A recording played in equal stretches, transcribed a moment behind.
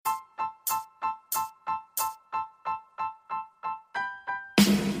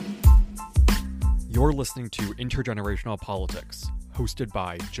You're listening to Intergenerational Politics, hosted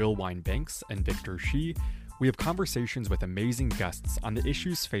by Jill Wine-Banks and Victor Shi. We have conversations with amazing guests on the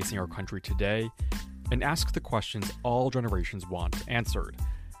issues facing our country today and ask the questions all generations want answered.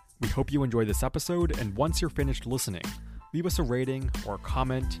 We hope you enjoy this episode, and once you're finished listening, leave us a rating or a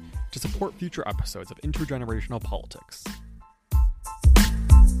comment to support future episodes of Intergenerational Politics.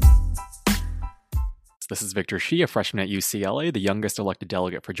 This is Victor Shi, a freshman at UCLA, the youngest elected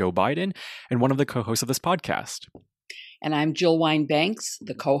delegate for Joe Biden, and one of the co-hosts of this podcast. And I'm Jill Wine-Banks,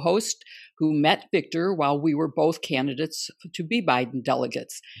 the co-host, who met Victor while we were both candidates to be Biden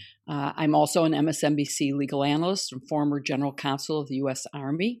delegates. I'm also an MSNBC legal analyst and former general counsel of the U.S.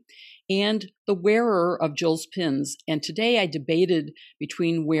 Army, and the wearer of Jill's pins. And today I debated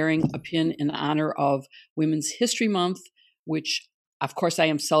between wearing a pin in honor of Women's History Month, which, of course, I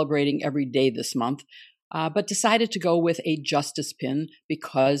am celebrating every day this month, but decided to go with a justice pin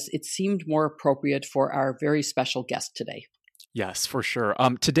because it seemed more appropriate for our very special guest today. Yes, for sure.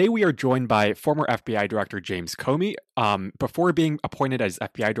 Today we are joined by former FBI Director James Comey. Before being appointed as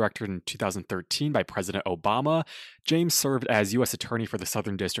FBI Director in 2013 by President Obama, James served as U.S. Attorney for the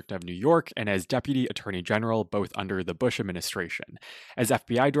Southern District of New York and as Deputy Attorney General, both under the Bush administration. As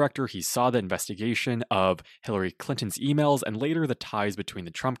FBI Director, he saw the investigation of Hillary Clinton's emails and later the ties between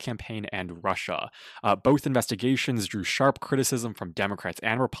the Trump campaign and Russia. Both investigations drew sharp criticism from Democrats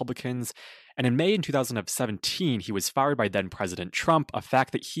and Republicans. And in May in 2017, he was fired by then President Trump, a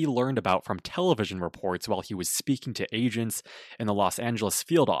fact that he learned about from television reports while he was speaking to agents in the Los Angeles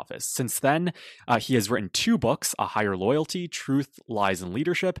field office. Since then, he has written 2 books, A Higher Loyalty, Truth, Lies, and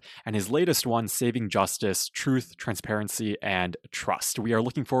Leadership, and his latest one, Saving Justice, Truth, Transparency, and Trust. We are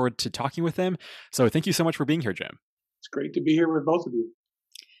looking forward to talking with him. So thank you so much for being here, Jim. It's great to be here with both of you.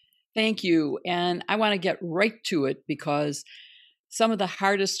 Thank you. And I want to get right to it because some of the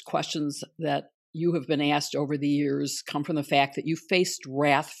hardest questions that you have been asked over the years come from the fact that you faced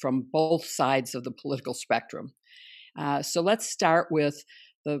wrath from both sides of the political spectrum. So let's start with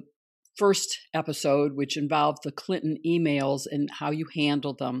the first episode, which involved the Clinton emails and how you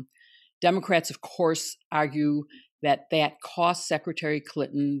handled them. Democrats, of course, argue that cost Secretary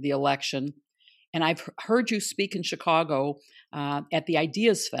Clinton the election. And I've heard you speak in Chicago at the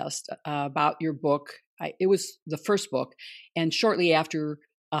Ideas Fest about your book. It was the first book, and shortly after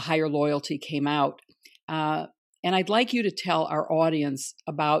A Higher Loyalty came out. And I'd like you to tell our audience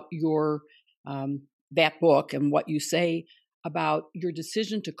about your that book and what you say about your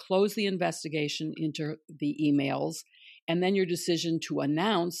decision to close the investigation into the emails, and then your decision to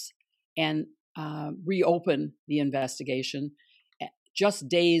announce and reopen the investigation just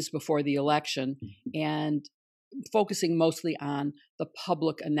days before the election, and focusing mostly on the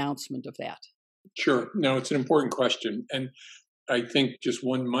public announcement of that. Sure. No, it's an important question. And I think just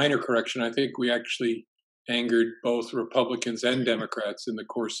one minor correction, I think we actually angered both Republicans and Democrats in the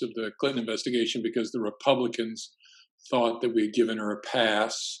course of the Clinton investigation because the Republicans thought that we had given her a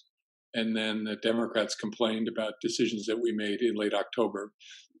pass, and then the Democrats complained about decisions that we made in late October.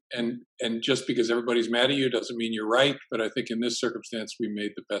 And just because everybody's mad at you doesn't mean you're right, but I think in this circumstance, we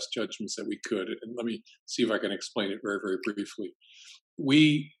made the best judgments that we could. And let me see if I can explain it very, very briefly.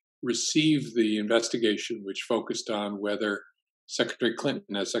 We received the investigation, which focused on whether Secretary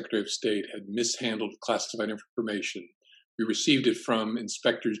Clinton, as Secretary of State, had mishandled classified information. We received it from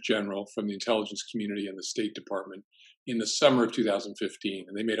inspectors general from the intelligence community and the State Department in the summer of 2015,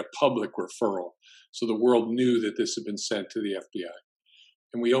 and they made a public referral. So the world knew that this had been sent to the FBI.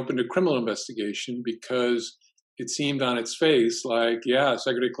 And we opened a criminal investigation because it seemed on its face like, yeah,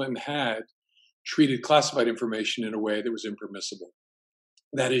 Secretary Clinton had treated classified information in a way that was impermissible.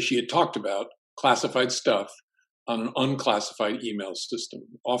 That is, she had talked about classified stuff on an unclassified email system.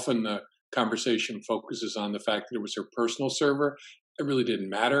 Often the conversation focuses on the fact that it was her personal server. It really didn't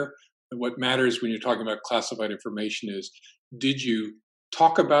matter. What matters when you're talking about classified information is, did you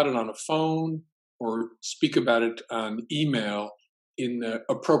talk about it on a phone or speak about it on email in the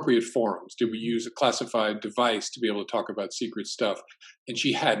appropriate forums? Did we use a classified device to be able to talk about secret stuff? And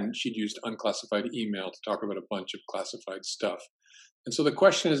she hadn't. She'd used unclassified email to talk about a bunch of classified stuff. And so the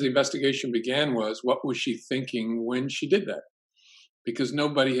question as the investigation began was, what was she thinking when she did that? Because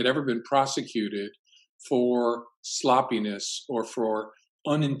nobody had ever been prosecuted for sloppiness or for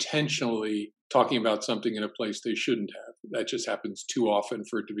unintentionally talking about something in a place they shouldn't have. That just happens too often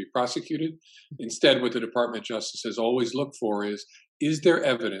for it to be prosecuted. Instead, what the Department of Justice has always looked for is there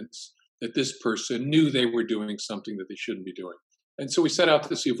evidence that this person knew they were doing something that they shouldn't be doing? And so we set out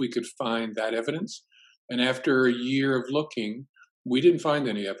to see if we could find that evidence. And after a year of looking, we didn't find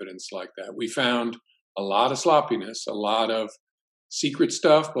any evidence like that. We found a lot of sloppiness, a lot of secret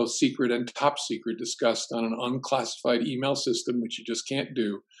stuff, both secret and top secret, discussed on an unclassified email system, which you just can't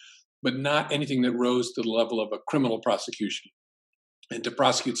do, but not anything that rose to the level of a criminal prosecution. And to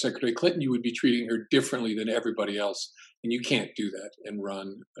prosecute Secretary Clinton, you would be treating her differently than everybody else. And you can't do that and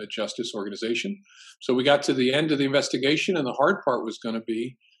run a justice organization. So we got to the end of the investigation, and the hard part was going to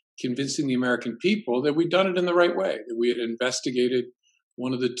be convincing the American people that we'd done it in the right way, that we had investigated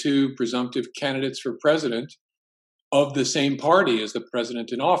one of the two presumptive candidates for president of the same party as the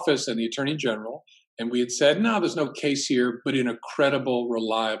president in office and the attorney general. And we had said, no, there's no case here, but in a credible,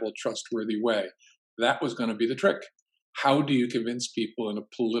 reliable, trustworthy way. That was going to be the trick. How do you convince people in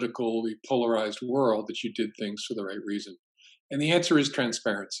a politically polarized world that you did things for the right reason? And the answer is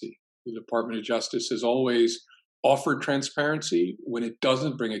transparency. The Department of Justice has always offered transparency when it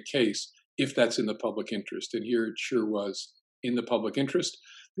doesn't bring a case, if that's in the public interest. And here it sure was in the public interest.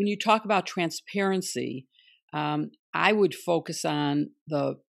 When you talk about transparency, I would focus on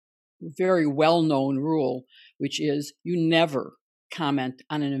the very well-known rule, which is you never comment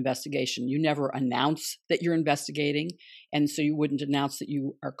on an investigation. You never announce that you're investigating, and so you wouldn't announce that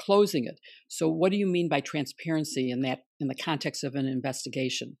you are closing it. So what do you mean by transparency in the context of an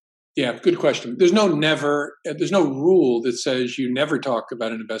investigation? Yeah, good question. There's no rule that says you never talk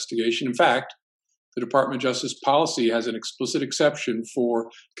about an investigation. In fact, the Department of Justice policy has an explicit exception for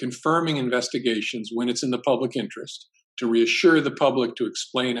confirming investigations when it's in the public interest, to reassure the public, to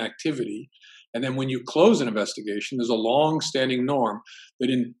explain activity. And then when you close an investigation, there's a long-standing norm that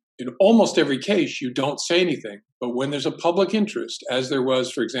in almost every case, you don't say anything. But when there's a public interest, as there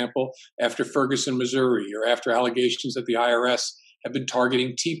was, for example, after Ferguson, Missouri, or after allegations that the IRS have been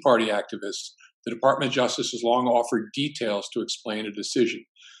targeting Tea Party activists, the Department of Justice has long offered details to explain a decision.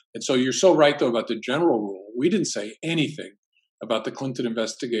 And so you're so right, though, about the general rule. We didn't say anything about the Clinton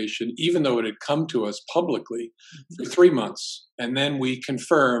investigation, even though it had come to us publicly for 3 months. And then we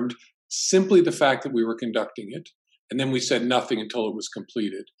confirmed simply the fact that we were conducting it. And then we said nothing until it was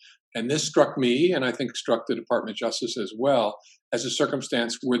completed. And this struck me, and I think struck the Department of Justice as well, as a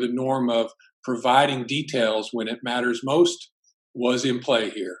circumstance where the norm of providing details when it matters most was in play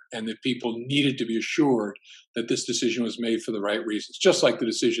here, and that people needed to be assured that this decision was made for the right reasons, just like the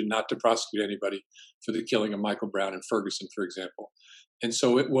decision not to prosecute anybody for the killing of Michael Brown and Ferguson, for example. And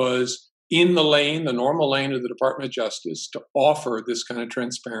so it was in the lane, the normal lane of the Department of Justice, to offer this kind of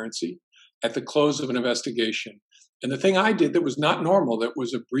transparency at the close of an investigation. And the thing I did that was not normal, that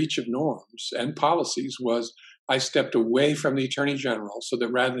was a breach of norms and policies, was I stepped away from the Attorney General, so that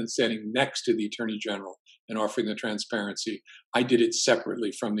rather than standing next to the Attorney General and offering the transparency, I did it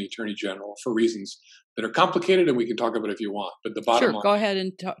separately from the Attorney General for reasons that are complicated, and we can talk about it if you want. But the bottom line— Go ahead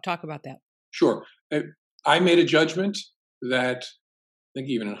and talk about that. Sure. I made a judgment that I think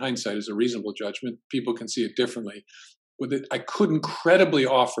even in hindsight is a reasonable judgment. People can see it differently. With it, I couldn't credibly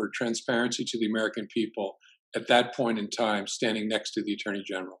offer transparency to the American people at that point in time, standing next to the Attorney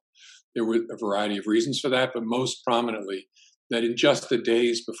General. There were a variety of reasons for that, but most prominently, that in just the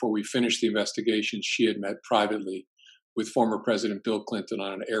days before we finished the investigation, she had met privately with former President Bill Clinton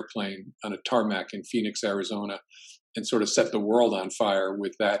on an airplane on a tarmac in Phoenix, Arizona, and sort of set the world on fire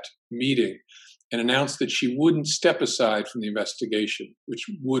with that meeting, and announced that she wouldn't step aside from the investigation, which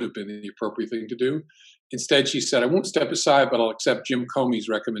would have been the appropriate thing to do. Instead, she said, I won't step aside, but I'll accept Jim Comey's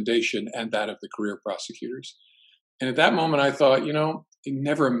recommendation and that of the career prosecutors. And at that moment, I thought, I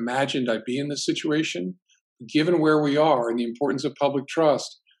never imagined I'd be in this situation, given where we are and the importance of public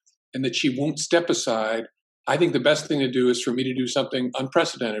trust, and that she won't step aside. I think the best thing to do is for me to do something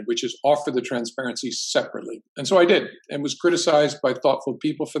unprecedented, which is offer the transparency separately. And so I did, and was criticized by thoughtful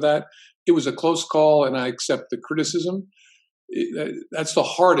people for that. It was a close call, and I accept the criticism. That's the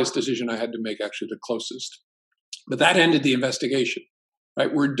hardest decision I had to make, actually the closest. But that ended the investigation,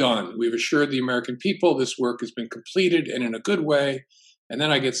 right? We're done. We've assured the American people this work has been completed and in a good way. And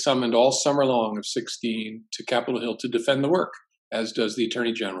then I get summoned all summer long of 2016 to Capitol Hill to defend the work, as does the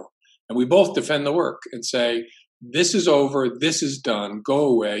Attorney General. And we both defend the work and say, this is over, this is done, go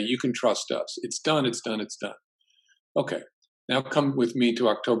away, you can trust us. It's done, it's done, it's done. Okay, now come with me to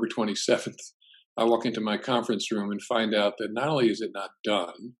October 27th. I walk into my conference room and find out that not only is it not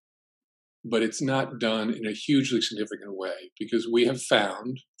done, but it's not done in a hugely significant way, because we have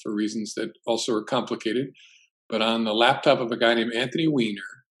found, for reasons that also are complicated, but on the laptop of a guy named Anthony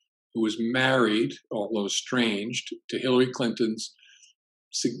Weiner, who was married, although estranged, to Hillary Clinton's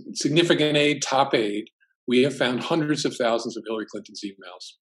significant aide, top aide, we have found hundreds of thousands of Hillary Clinton's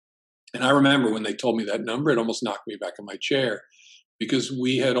emails. And I remember when they told me that number, it almost knocked me back in my chair, because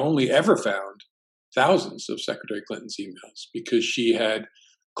we had only ever found thousands of Secretary Clinton's emails, because she had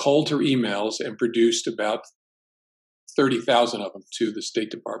culled her emails and produced about 30,000 of them to the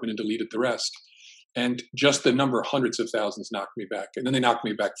State Department and deleted the rest. And just the number, hundreds of thousands, knocked me back. And then they knocked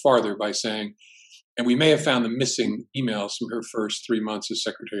me back farther by saying, and we may have found the missing emails from her first 3 months as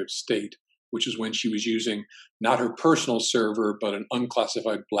Secretary of State, which is when she was using not her personal server, but an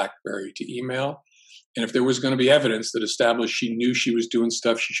unclassified BlackBerry to email. And if there was going to be evidence that established she knew she was doing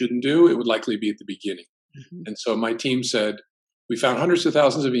stuff she shouldn't do, it would likely be at the beginning. Mm-hmm. And so my team said, we found hundreds of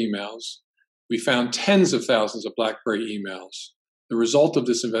thousands of emails. We found tens of thousands of BlackBerry emails. The result of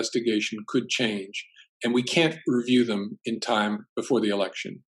this investigation could change, and we can't review them in time before the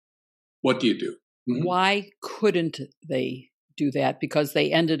election. What do you do? Mm-hmm. Why couldn't they do that? Because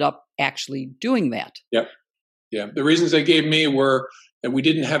they ended up actually doing that. Yep. Yeah. The reasons they gave me were that we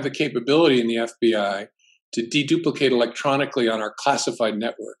didn't have the capability in the FBI to deduplicate electronically on our classified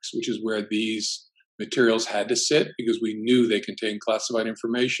networks, which is where these materials had to sit because we knew they contained classified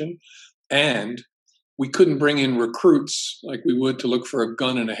information. And we couldn't bring in recruits like we would to look for a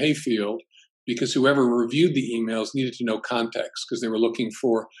gun in a hayfield because whoever reviewed the emails needed to know context because they were looking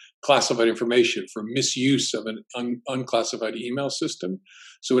for classified information, for misuse of an unclassified email system.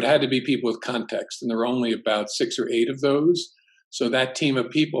 So it had to be people with context. And there were only about 6 or 8 of those. So that team of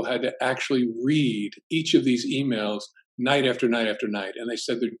people had to actually read each of these emails night after night after night. And they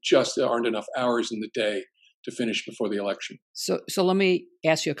said there just aren't enough hours in the day to finish before the election. So let me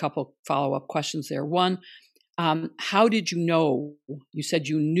ask you a couple follow-up questions there. One, how did you know? You said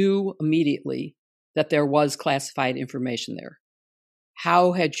you knew immediately that there was classified information there.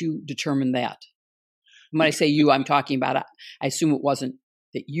 How had you determined that? When I say you, I'm talking about, I assume it wasn't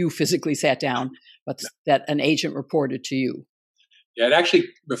that you physically sat down, but that an agent reported to you. Yeah, it actually,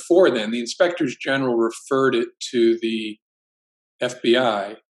 before then, the inspectors general referred it to the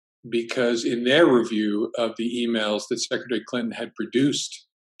FBI because in their review of the emails that Secretary Clinton had produced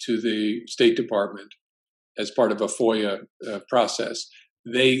to the State Department as part of a FOIA process,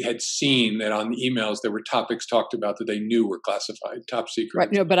 they had seen that on the emails there were topics talked about that they knew were classified, top secret.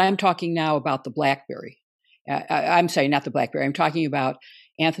 Right, no, but I'm talking now about the BlackBerry. I'm sorry, not the BlackBerry. I'm talking about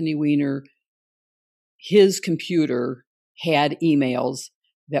Anthony Weiner. His computer had emails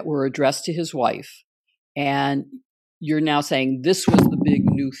that were addressed to his wife, and you're now saying this was the big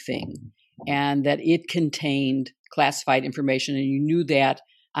new thing, and that it contained classified information, and you knew that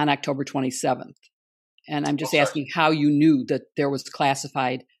on October 27th. And I'm just asking how you knew that there was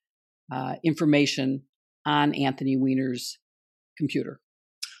classified information on Anthony Weiner's computer.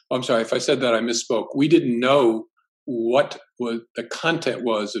 I'm sorry, if I said that, I misspoke. We didn't know what the content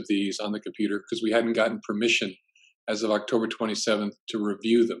was of these on the computer because we hadn't gotten permission as of October 27th to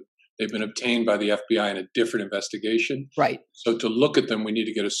review them. They've been obtained by the FBI in a different investigation. Right. So to look at them, we need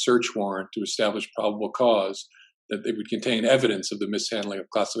to get a search warrant to establish probable cause that they would contain evidence of the mishandling of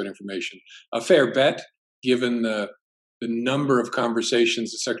classified information. A fair bet, given the number of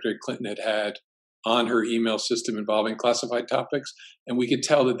conversations that Secretary Clinton had on her email system involving classified topics. And we could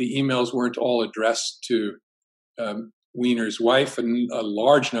tell that the emails weren't all addressed to Weiner's wife, and a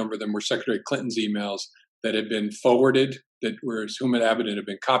large number of them were Secretary Clinton's emails that had been forwarded, that were Houmat Abedin had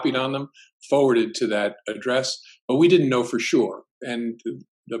been copied on them, forwarded to that address. But we didn't know for sure. And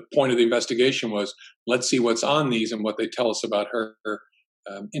the point of the investigation was, let's see what's on these and what they tell us about her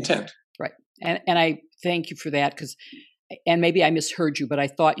intent. Right. And I thank you for that because, and maybe I misheard you, but I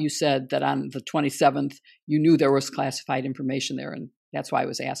thought you said that on the 27th, you knew there was classified information there. And that's why I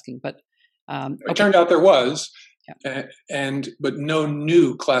was asking. But it turned out there was. Yeah. But no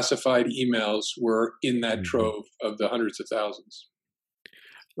new classified emails were in that trove of the hundreds of thousands.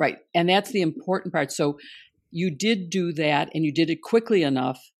 Right. And that's the important part. So you did do that, and you did it quickly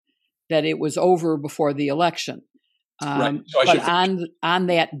enough that it was over before the election. Right. So but on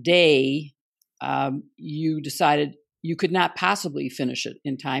that day, you decided you could not possibly finish it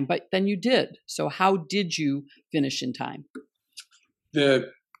in time, but then you did. So how did you finish in time?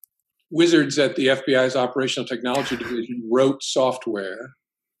 The wizards at the FBI's Operational Technology Division wrote software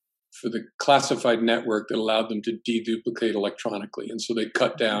for the classified network that allowed them to deduplicate electronically. And so they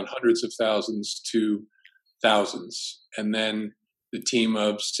cut down hundreds of thousands to thousands. And then the team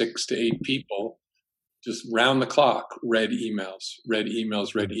of 6 to 8 people just round the clock read emails.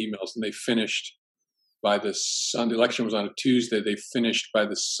 And they finished by the Sunday. The election was on a Tuesday. They finished by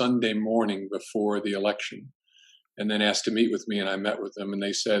the Sunday morning before the election. And then asked to meet with me, and I met with them. And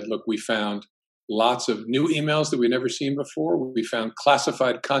they said, look, we found lots of new emails that we'd never seen before. We found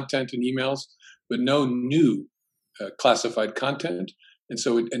classified content in emails, but no new classified content. And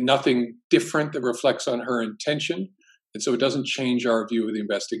so and nothing different that reflects on her intention. And so it doesn't change our view of the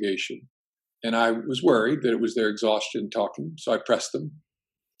investigation. And I was worried that it was their exhaustion talking. So I pressed them.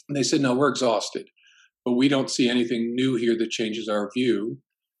 And they said, no, we're exhausted. but we don't see anything new here that changes our view.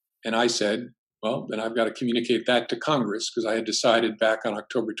 And I said, well, then I've got to communicate that to Congress, because I had decided back on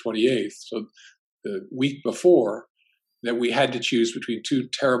October 28th, so the week before, that we had to choose between two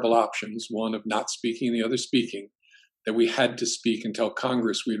terrible options, one of not speaking and the other speaking, that we had to speak and tell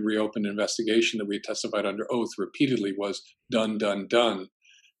Congress we'd reopened an investigation that we had testified under oath repeatedly was done, done, done.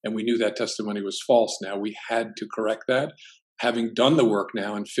 And we knew that testimony was false. Now we had to correct that. Having done the work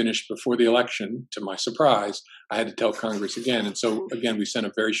now and finished before the election, to my surprise, I had to tell Congress again. And so, again, we sent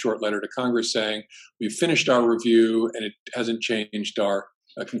a very short letter to Congress saying, we've finished our review and it hasn't changed our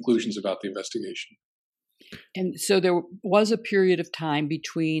conclusions about the investigation. And so there was a period of time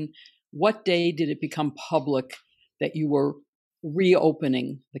between what day did it become public that you were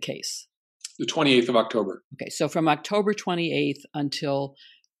reopening the case? The 28th of October. Okay, so from October 28th until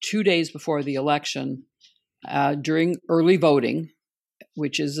 2 days before the election, during early voting,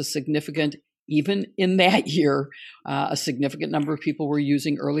 which is a significant, even in that year, a significant number of people were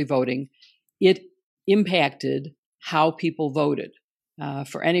using early voting, it impacted how people voted.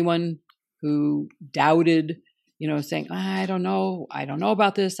 For anyone who doubted, saying, I don't know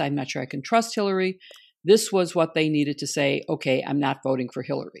about this, I'm not sure I can trust Hillary, this was what they needed to say, okay, I'm not voting for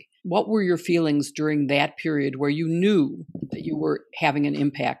Hillary. What were your feelings during that period where you knew that you were having an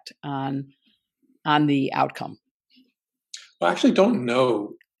impact on the outcome? Well, I actually don't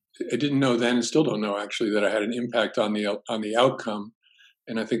know. I didn't know then and still don't know, actually, that I had an impact on the outcome.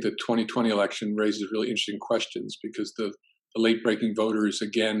 And I think the 2020 election raises really interesting questions, because the late-breaking voters,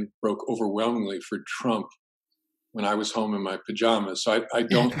 again, broke overwhelmingly for Trump when I was home in my pajamas. So I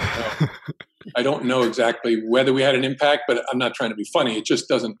don't know. I don't know exactly whether we had an impact, but I'm not trying to be funny. It just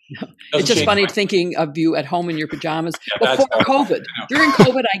doesn't it's just funny thinking of you at home in your pajamas before how, COVID. During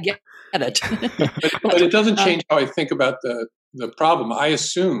COVID, I get it. but it doesn't change how I think about the problem. I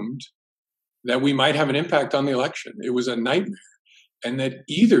assumed that we might have an impact on the election. It was a nightmare. And that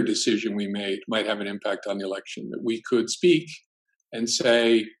either decision we made might have an impact on the election, that we could speak and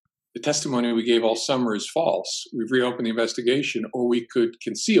say, the testimony we gave all summer is false. We've reopened the investigation, or we could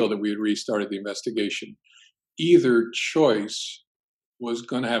conceal that we had restarted the investigation. Either choice was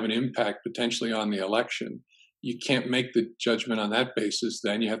going to have an impact potentially on the election. You can't make the judgment on that basis.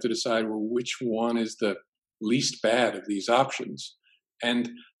 Then you have to decide, well, which one is the least bad of these options? And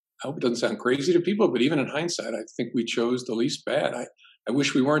I hope it doesn't sound crazy to people, but even in hindsight, I think we chose the least bad. I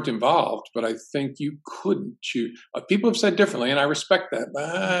wish we weren't involved, but I think you couldn't choose. People have said differently, and I respect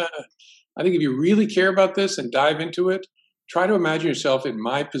that. I think if you really care about this and dive into it, try to imagine yourself in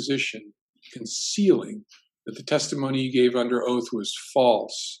my position, concealing that the testimony you gave under oath was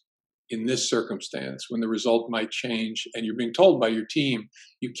false in this circumstance, when the result might change, and you're being told by your team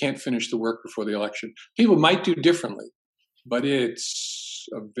you can't finish the work before the election. People might do differently, but it's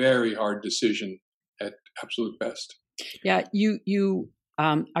a very hard decision at absolute best. Yeah, you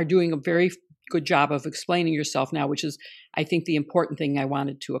are doing a very good job of explaining yourself now, which is, I think, the important thing I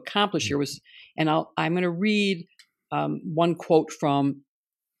wanted to accomplish here was, and I'm going to read one quote from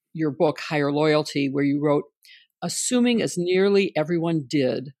your book, Higher Loyalty, where you wrote, assuming as nearly everyone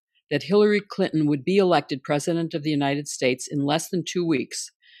did that Hillary Clinton would be elected president of the United States in less than 2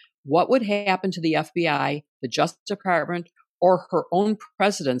 weeks, what would happen to the FBI, the Justice Department, or her own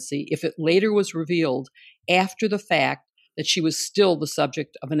presidency if it later was revealed after the fact that she was still the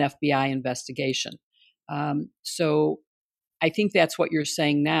subject of an FBI investigation? So I think that's what you're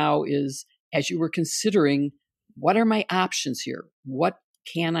saying now is, as you were considering, what are my options here? What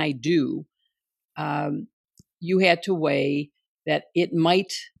can I do? You had to weigh that it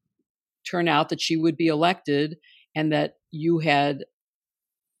might turn out that she would be elected and that you had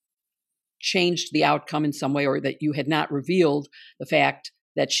changed the outcome in some way, or that you had not revealed the fact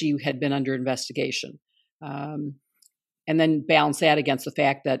that she had been under investigation. And then balance that against the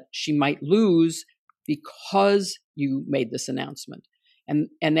fact that she might lose because you made this announcement.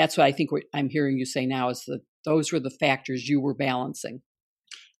 And that's what I think I'm hearing you say now, is that those were the factors you were balancing.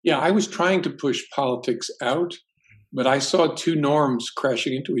 Yeah, I was trying to push politics out, but I saw two norms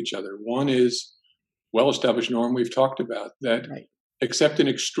crashing into each other. One is well-established norm we've talked about, that right, except in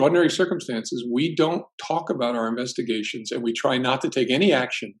extraordinary circumstances, we don't talk about our investigations, and we try not to take any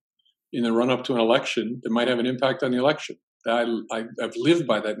action in the run-up to an election that might have an impact on the election. I've lived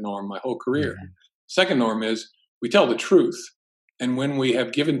by that norm my whole career. Mm-hmm. Second norm is we tell the truth. And when we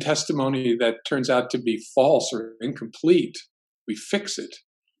have given testimony that turns out to be false or incomplete, we fix it.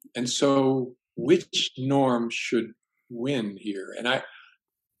 And so which norm should win here? And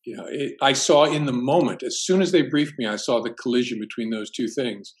I saw in the moment, as soon as they briefed me, I saw the collision between those two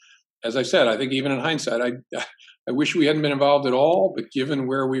things. As I said, I think even in hindsight, I wish we hadn't been involved at all, but given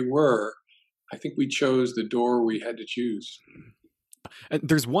where we were, I think we chose the door we had to choose. And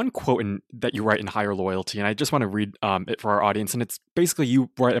there's one quote that you write in Higher Loyalty, and I just want to read it for our audience. And it's basically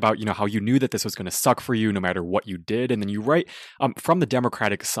you write about how you knew that this was going to suck for you no matter what you did, and then you write from the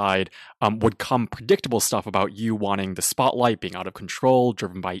Democratic side would come predictable stuff about you wanting the spotlight, being out of control,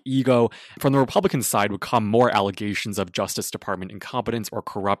 driven by ego. From the Republican side would come more allegations of Justice Department incompetence or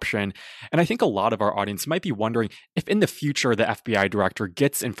corruption. And I think a lot of our audience might be wondering if in the future the FBI director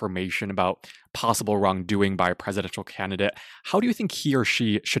gets information about possible wrongdoing by a presidential candidate, how do you think he or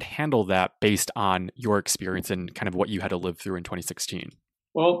she should handle that based on your experience and kind of what you had to live through in 2016?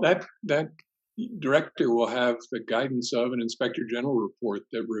 Well, that director will have the guidance of an inspector general report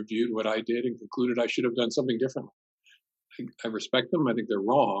that reviewed what I did and concluded I should have done something differently. I respect them. I think they're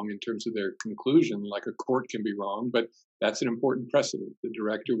wrong in terms of their conclusion, like a court can be wrong, but that's an important precedent. The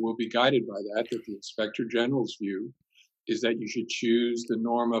director will be guided by that the inspector general's view is that you should choose the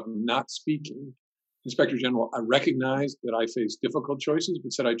norm of not speaking. Inspector General, I recognized that I faced difficult choices,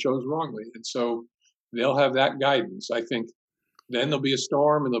 but said I chose wrongly. And so they'll have that guidance. I think then there'll be a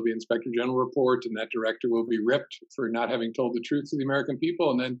storm and there'll be an Inspector General report, and that director will be ripped for not having told the truth to the American people.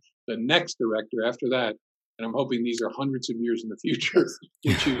 And then the next director after that, and I'm hoping these are hundreds of years in the future,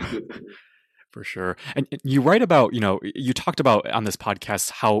 will choose differently. For sure. And you write about, you talked about on this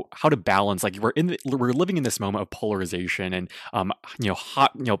podcast how to balance, like we're living in this moment of polarization and,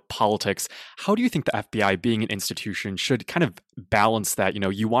 hot, politics. How do you think the FBI being an institution should kind of balance that?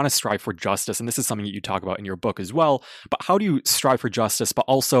 You want to strive for justice, and this is something that you talk about in your book as well, but how do you strive for justice, but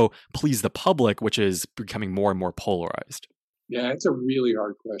also please the public, which is becoming more and more polarized? Yeah, it's a really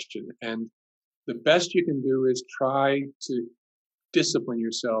hard question. And the best you can do is try to discipline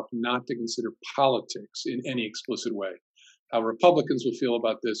yourself not to consider politics in any explicit way. How Republicans will feel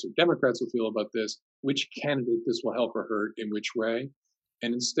about this or Democrats will feel about this, which candidate this will help or hurt in which way.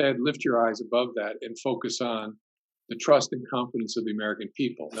 And instead, lift your eyes above that and focus on the trust and confidence of the American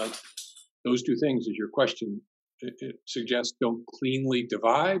people. Now, those two things, as your question suggests, don't cleanly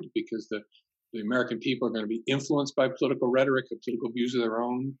divide because the American people are going to be influenced by political rhetoric and political views of their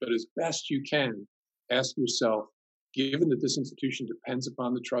own. But as best you can, ask yourself, given that this institution depends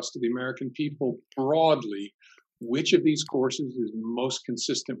upon the trust of the American people broadly, which of these courses is most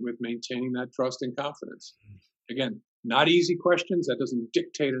consistent with maintaining that trust and confidence? Again, not easy questions. That doesn't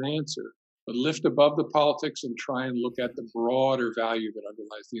dictate an answer, but lift above the politics and try and look at the broader value that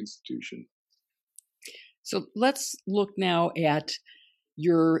underlies the institution. So let's look now at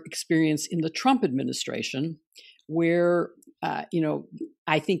your experience in the Trump administration, where,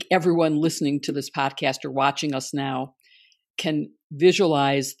 I think everyone listening to this podcast or watching us now can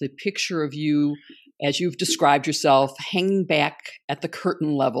visualize the picture of you as you've described yourself, hanging back at the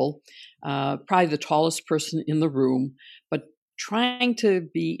curtain level, probably the tallest person in the room, but trying to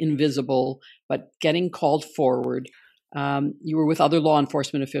be invisible, but getting called forward. You were with other law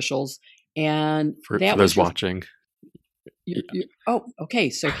enforcement officials. And for those watching. Oh, okay.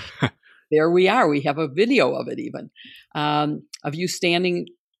 So there we are. We have a video of it even, of you standing,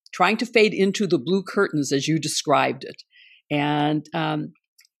 trying to fade into the blue curtains as you described it. And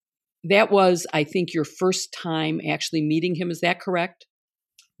that was, I think, your first time actually meeting him. Is that correct?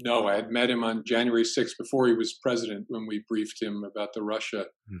 No, I had met him on January 6th before he was president when we briefed him about the Russia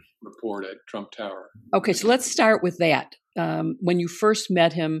report at Trump Tower. Okay, so let's start with that. When you first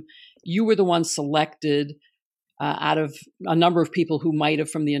met him, you were the one selected out of a number of people who might have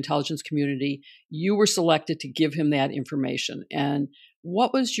from the intelligence community. You were selected to give him that information. And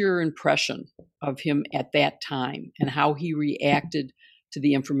what was your impression of him at that time and how he reacted to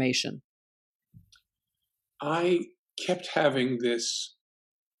the information? I kept having this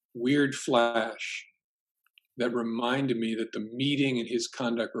weird flash that reminded me that the meeting and his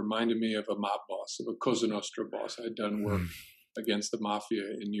conduct reminded me of a mob boss, of a Cosa Nostra boss. I had done work against the mafia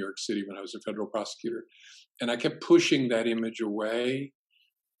in New York City when I was a federal prosecutor. And I kept pushing that image away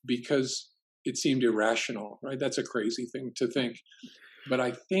because it seemed irrational, right? That's a crazy thing to think. But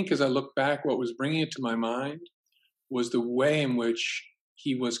I think as I look back, what was bringing it to my mind was the way in which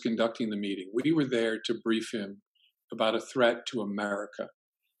he was conducting the meeting. We were there to brief him about a threat to America,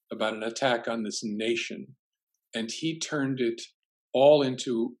 about an attack on this nation. And he turned it all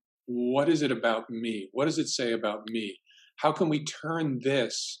into, what is it about me? What does it say about me? How can we turn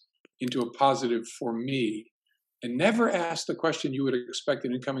this into a positive for me? And never ask the question you would expect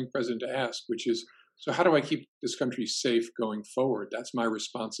an incoming president to ask, which is, so how do I keep this country safe going forward? That's my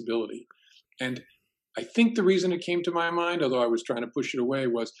responsibility. And I think the reason it came to my mind, although I was trying to push it away,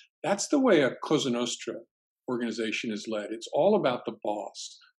 was that's the way a Cosa Nostra organization is led. It's all about the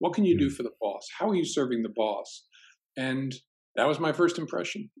boss. What can you do for the boss? How are you serving the boss? And that was my first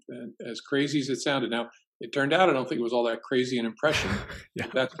impression. And as crazy as it sounded, now it turned out I don't think it was all that crazy an impression. Yeah.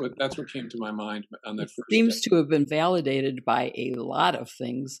 That's what came to my mind on that first. Seems to have been validated by a lot of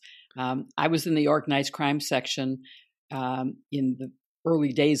things. I was in the organized crime section in the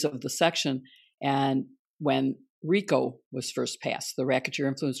early days of the section, and when RICO was first passed, the Racketeer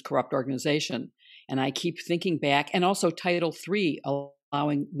Influenced Corrupt Organization, and I keep thinking back, and also Title III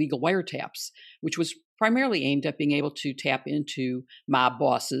allowing legal wiretaps, which was primarily aimed at being able to tap into mob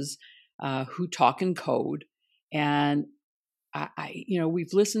bosses who talk in code. And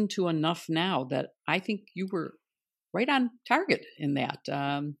we've listened to enough now that I think you were right on target in that.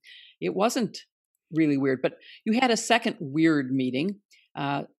 It wasn't really weird, but you had a second weird meeting,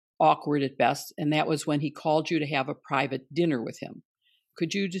 awkward at best, and that was when he called you to have a private dinner with him.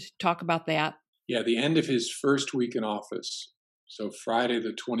 Could you just talk about that? Yeah, the end of his first week in office, so Friday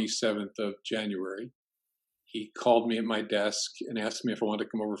the 27th of January, he called me at my desk and asked me if I wanted to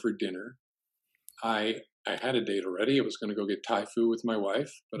come over for dinner. I had a date already. I was going to go get Thai food with my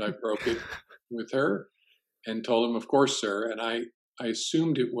wife, but I broke it with her and told him, of course, sir. And I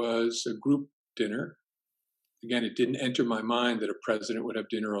assumed it was a group dinner. Again, it didn't enter my mind that a president would have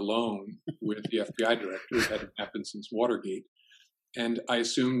dinner alone with the FBI director. It hadn't happened since Watergate. And I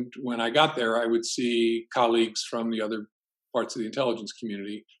assumed when I got there, I would see colleagues from the other parts of the intelligence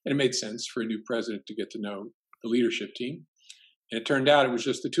community. And it made sense for a new president to get to know the leadership team. And it turned out it was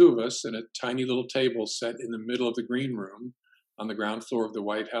just the two of us at a tiny little table set in the middle of the green room on the ground floor of the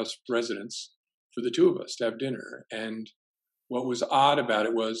White House residence for the two of us to have dinner. And what was odd about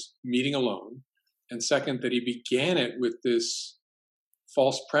it was meeting alone. And second, that he began it with this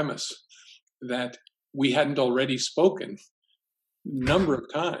false premise that we hadn't already spoken number of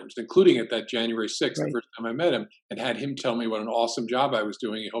times, including at that January 6th, right, the first time I met him, and had him tell me what an awesome job I was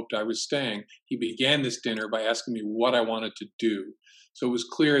doing. He hoped I was staying. He began this dinner by asking me what I wanted to do. So it was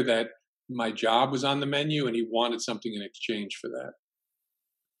clear that my job was on the menu and he wanted something in exchange for that.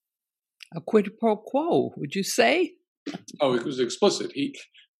 A quid pro quo, would you say? Oh, it was explicit.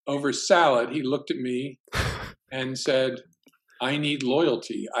 Over salad, he looked at me and said, I need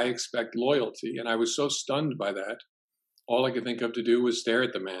loyalty. I expect loyalty. And I was so stunned by that. All I could think of to do was stare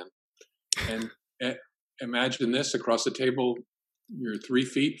at the man. And imagine this, across the table, you're 3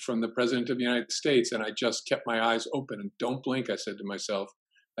 feet from the President of the United States, and I just kept my eyes open. And don't blink, I said to myself.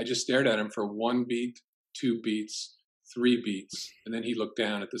 I just stared at him for 1 beat, 2 beats, 3 beats. And then he looked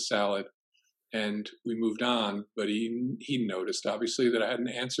down at the salad, and we moved on. But he noticed, obviously, that I hadn't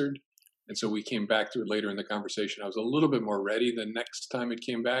answered. And so we came back to it later in the conversation. I was a little bit more ready the next time it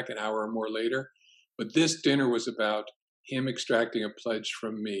came back, an hour or more later. But this dinner was about him extracting a pledge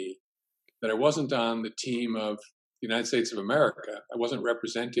from me that I wasn't on the team of the United States of America. I wasn't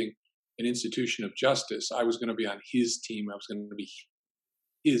representing an institution of justice. I was going to be on his team. I was going to be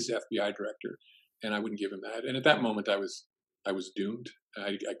his FBI director, and I wouldn't give him that. And at that moment, I was doomed.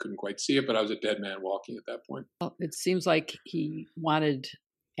 I couldn't quite see it, but I was a dead man walking at that point. Well, it seems like he wanted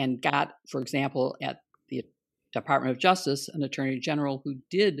and got, for example, at the Department of Justice, an attorney general who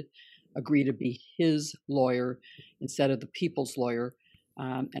did agree to be his lawyer instead of the people's lawyer.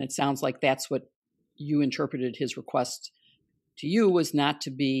 And it sounds like that's what you interpreted his request to you, was not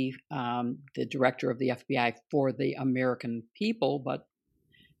to be the director of the FBI for the American people, but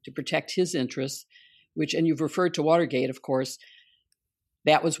to protect his interests, and you've referred to Watergate, of course.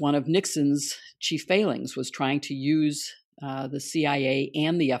 That was one of Nixon's chief failings, was trying to use the CIA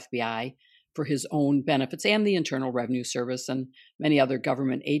and the FBI for his own benefits, and the Internal Revenue Service and many other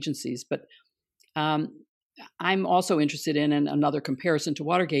government agencies. But I'm also interested in, and another comparison to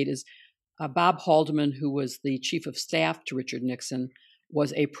Watergate is Bob Haldeman, who was the chief of staff to Richard Nixon,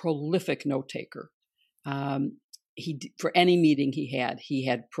 was a prolific note taker. For any meeting he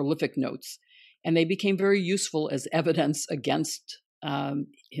had prolific notes, and they became very useful as evidence against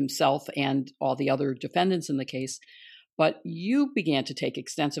himself and all the other defendants in the case. But you began to take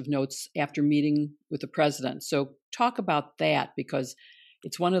extensive notes after meeting with the president. So talk about that, because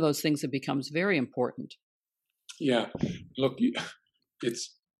it's one of those things that becomes very important. Yeah, look,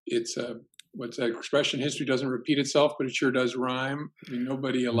 it's what's that expression? History doesn't repeat itself, but it sure does rhyme. I mean,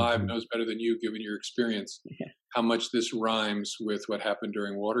 nobody alive knows better than you, given your experience, how much this rhymes with what happened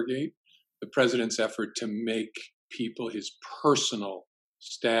during Watergate. The president's effort to make people his personal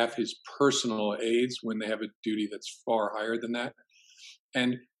staff, his personal aides, when they have a duty that's far higher than that.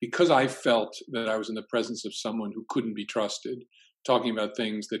 And because I felt that I was in the presence of someone who couldn't be trusted, talking about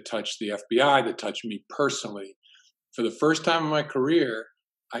things that touched the FBI, that touched me personally, for the first time in my career,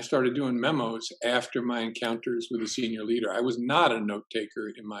 I started doing memos after my encounters with a senior leader. I was not a note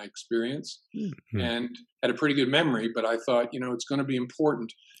taker in my experience and had a pretty good memory, but I thought, it's going to be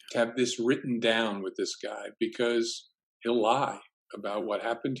important to have this written down with this guy because he'll lie about what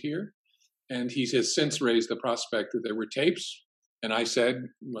happened here. And he has since raised the prospect that there were tapes. And I said,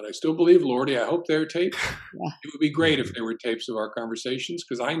 but I still believe, Lordy, I hope there are tapes. It would be great if there were tapes of our conversations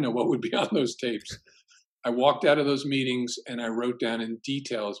because I know what would be on those tapes. I walked out of those meetings and I wrote down in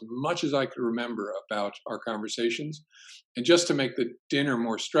detail as much as I could remember about our conversations. And just to make the dinner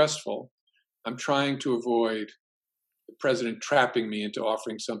more stressful, I'm trying to avoid the president trapping me into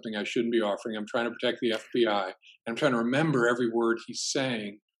offering something I shouldn't be offering. I'm trying to protect the FBI. And I'm trying to remember every word he's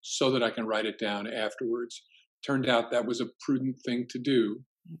saying so that I can write it down afterwards. Turned out that was a prudent thing to do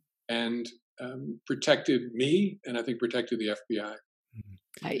and protected me and I think protected the FBI.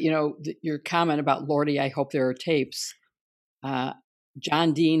 Your comment about Lordy, I hope there are tapes.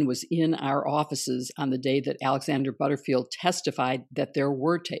 John Dean was in our offices on the day that Alexander Butterfield testified that there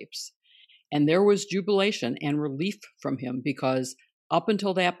were tapes. And there was jubilation and relief from him because up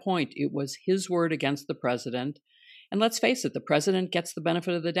until that point, it was his word against the president. And let's face it, the president gets the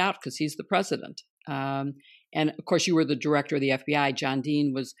benefit of the doubt because he's the president. And of course, you were the director of the FBI. John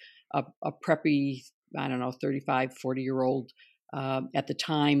Dean was a preppy, 35, 40-year-old at the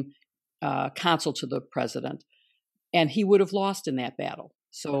time, consul to the president. And he would have lost in that battle.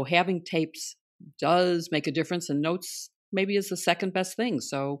 So having tapes does make a difference, and notes maybe is the second best thing.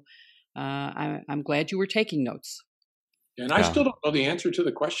 So I'm glad you were taking notes. And I still don't know the answer to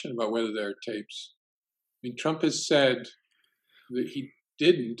the question about whether there are tapes. I mean, Trump has said that he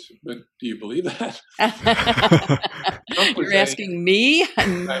didn't, but do you believe that? You're asking me?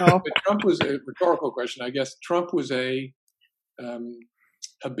 No. Trump was a rhetorical question. I guess Trump was a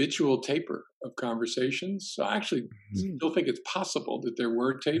habitual taper of conversations. So I actually still think it's possible that there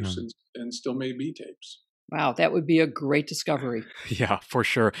were tapes and still may be tapes. Wow, that would be a great discovery. Yeah, for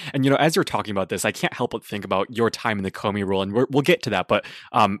sure. And, as you're talking about this, I can't help but think about your time in the Comey role, and we'll get to that. But,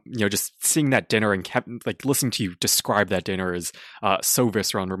 just seeing that dinner and listening to you describe that dinner is so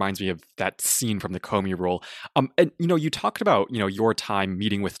visceral and reminds me of that scene from the Comey role. And, you talked about, your time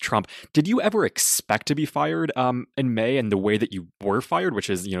meeting with Trump. Did you ever expect to be fired in May and the way that you were fired, which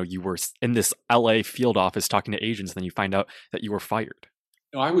is, you were in this LA field office talking to agents, and then you find out that you were fired?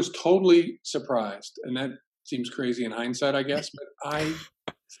 No, I was totally surprised, and that seems crazy in hindsight, I guess, but I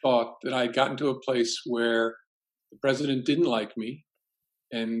thought that I had gotten to a place where the president didn't like me,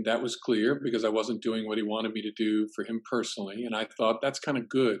 and that was clear because I wasn't doing what he wanted me to do for him personally, and I thought that's kind of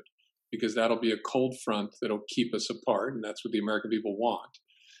good because that'll be a cold front that'll keep us apart, and that's what the American people want.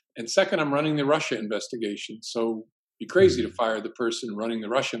 And second, I'm running the Russia investigation, so it'd be crazy to fire the person running the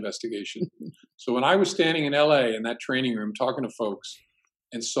Russia investigation. So when I was standing in LA in that training room talking to folks,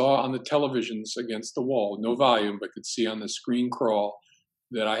 and saw on the televisions against the wall, no volume, but could see on the screen crawl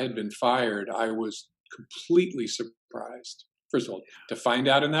that I had been fired, I was completely surprised. First of all, to find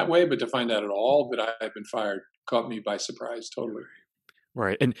out in that way, but to find out at all that I had been fired caught me by surprise totally.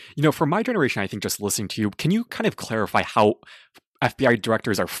 Right. And, for my generation, I think just listening to you, can you kind of clarify how FBI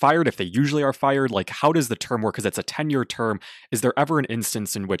directors are fired, if they usually are fired? Like, how does the term work? Because it's a 10-year term. Is there ever an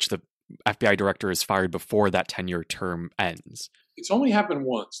instance in which the FBI director is fired before that 10-year term ends? It's only happened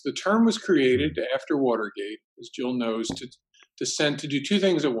once. The term was created after Watergate, as Jill knows, to do two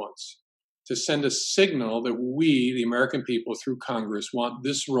things at once. To send a signal that we, the American people, through Congress, want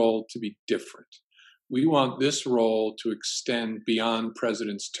this role to be different. We want this role to extend beyond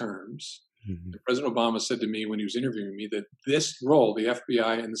president's terms. Mm-hmm. President Obama said to me when he was interviewing me that this role, the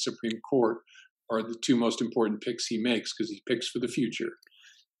FBI and the Supreme Court, are the two most important picks he makes because he picks for the future.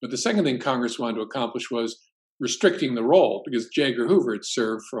 But the second thing Congress wanted to accomplish was restricting the role because J. Edgar Hoover had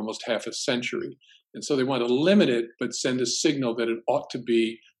served for almost half a century. And so they wanted to limit it, but send a signal that it ought to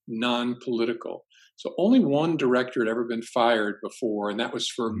be non-political. So only one director had ever been fired before, and that was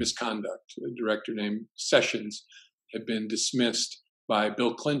for misconduct. A director named Sessions had been dismissed by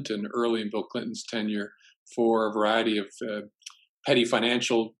Bill Clinton early in Bill Clinton's tenure for a variety of petty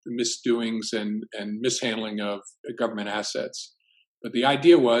financial misdoings and mishandling of government assets. But the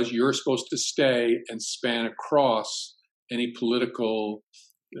idea was you're supposed to stay and span across any political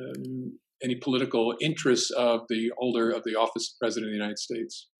interests of the holder of the office of President of the United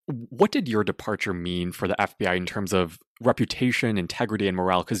States. What did your departure mean for the FBI in terms of reputation, integrity, and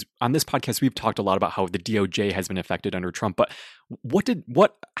morale? Because on this podcast, we've talked a lot about how the DOJ has been affected under Trump. But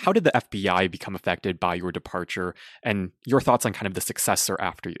how did the FBI become affected by your departure, and your thoughts on kind of the successor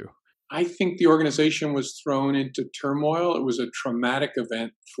after you? I think the organization was thrown into turmoil. It was a traumatic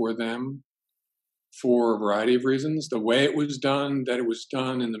event for them. for a variety of reasons. The way it was done, that it was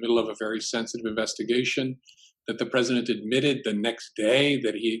done in the middle of a very sensitive investigation, that the president admitted the next day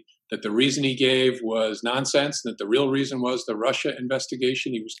that the reason he gave was nonsense, that the real reason was the Russia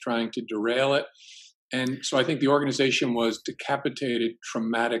investigation. He was trying to derail it. And so I think the organization was decapitated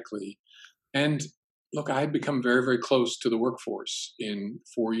traumatically. And look, I had become very, very close to the workforce in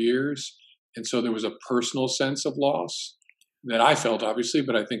 4 years. And so there was a personal sense of loss that I felt, obviously,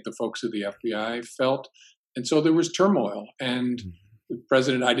 but I think the folks at the FBI felt. And so there was turmoil. And the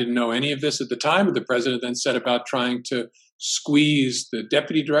president, I didn't know any of this at the time, but the president then set about trying to squeeze the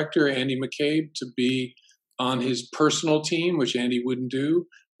deputy director, Andy McCabe, to be on his personal team, which Andy wouldn't do,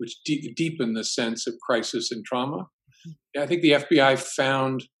 which deepened the sense of crisis and trauma. I think the FBI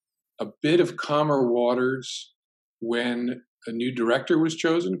found a bit of calmer waters when a new director was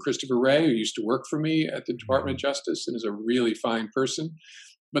chosen, Christopher Wray, who used to work for me at the Department of Justice and is a really fine person.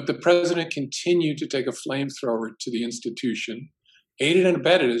 But the president continued to take a flamethrower to the institution, aided and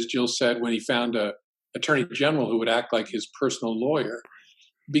abetted, as Jill said, when he found an attorney general who would act like his personal lawyer,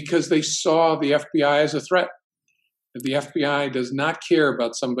 because they saw the FBI as a threat. The FBI does not care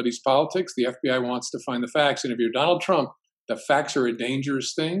about somebody's politics. The FBI wants to find the facts. And if you're Donald Trump, the facts are a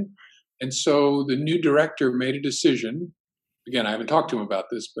dangerous thing. And so the new director made a decision. Again, I haven't talked to him about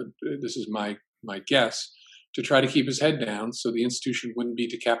this, but this is my guess, to try to keep his head down so the institution wouldn't be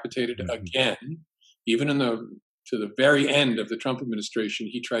decapitated again. Even to the very end of the Trump administration,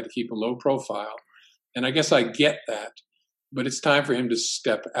 he tried to keep a low profile. And I guess I get that, but it's time for him to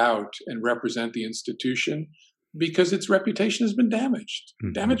step out and represent the institution because its reputation has been damaged.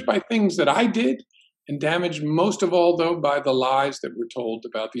 Damaged by things that I did, and damaged most of all, though, by the lies that were told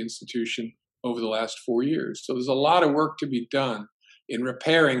about the institution over the last 4 years. So there's a lot of work to be done in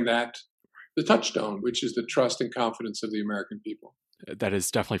repairing the touchstone, which is the trust and confidence of the American people. That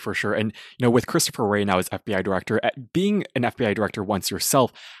is definitely for sure. And, with Christopher Wray now as FBI director, being an FBI director once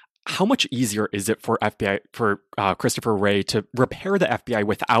yourself, how much easier is it for Christopher Wray to repair the FBI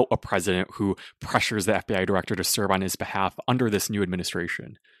without a president who pressures the FBI director to serve on his behalf under this new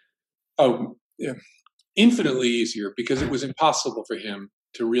administration? Oh, yeah. Infinitely easier, because it was impossible for him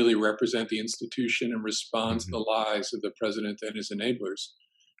to really represent the institution and respond to the lies of the president and his enablers.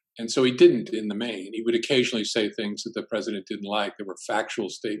 And so he didn't in the main. He would occasionally say things that the president didn't like. There were factual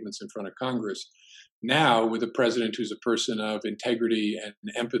statements in front of Congress. Now, with a president who's a person of integrity and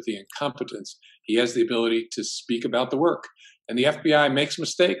empathy and competence, he has the ability to speak about the work. And the FBI makes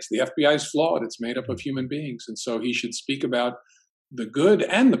mistakes. The FBI is flawed. It's made up of human beings. And so he should speak about the good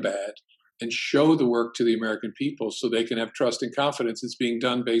and the bad and show the work to the American people so they can have trust and confidence it's being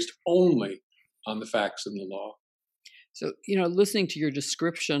done based only on the facts and the law. So, listening to your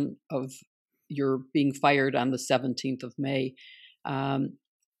description of your being fired on the 17th of May,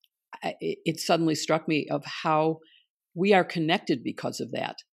 it suddenly struck me of how we are connected because of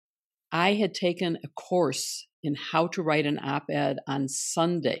that. I had taken a course in how to write an op-ed on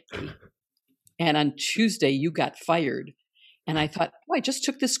Sunday, and on Tuesday you got fired. And I thought, I just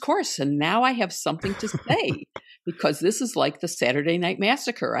took this course and now I have something to say because this is like the Saturday Night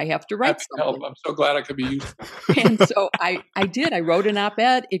Massacre. I have to write something. I'm so glad I could be useful. And so I did. I wrote an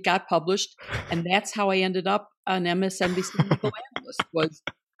op-ed. It got published. And that's how I ended up on MSNBC Legal Analyst. Was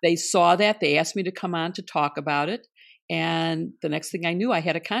they saw that. They asked me to come on to talk about it. And the next thing I knew, I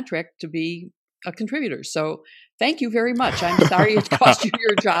had a contract to be a contributor. So thank you very much. I'm sorry it cost you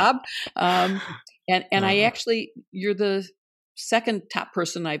your job. And I actually, you're the second top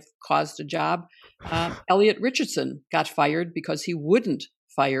person I've caused a job. Elliot Richardson got fired because he wouldn't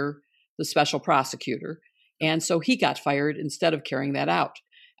fire the special prosecutor. And so he got fired instead of carrying that out.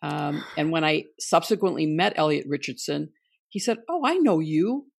 And when I subsequently met Elliot Richardson, he said, "Oh, I know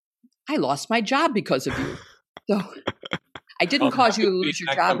you. I lost my job because of you." So I didn't cause you to lose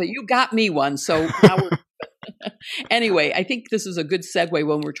your job, but you got me one. So now anyway, I think this is a good segue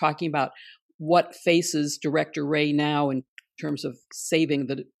when we're talking about what faces Director Wray now in terms of saving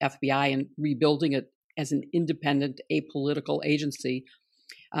the FBI and rebuilding it as an independent, apolitical agency.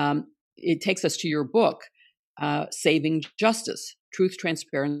 It takes us to your book, Saving Justice, Truth,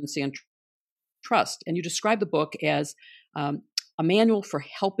 Transparency, and Trust. And you describe the book as a manual for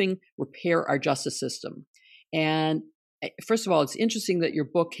helping repair our justice system. And first of all, it's interesting that your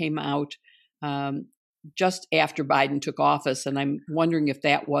book came out just after Biden took office. And I'm wondering if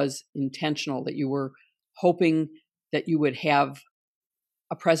that was intentional, that you were hoping that you would have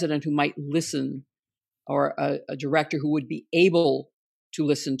a president who might listen, or a director who would be able to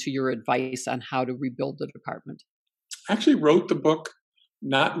listen to your advice on how to rebuild the department. I actually wrote the book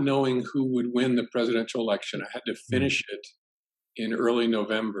not knowing who would win the presidential election. I had to finish it in early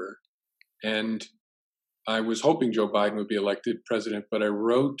November. And I was hoping Joe Biden would be elected president, but I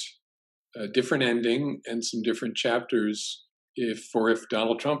wrote a different ending and some different chapters if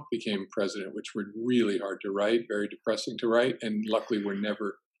Donald Trump became president, which were really hard to write, very depressing to write, and luckily were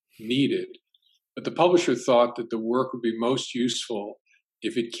never needed. But the publisher thought that the work would be most useful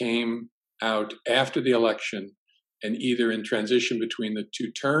if it came out after the election and either in transition between the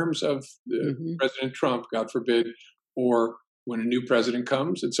two terms of President Trump, God forbid, or when a new president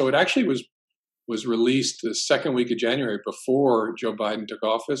comes. And so it actually was released the second week of January before Joe Biden took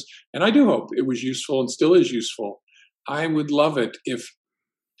office. And I do hope it was useful and still is useful. I would love it if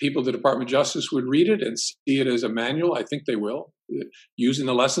people at the Department of Justice would read it and see it as a manual. I think they will, using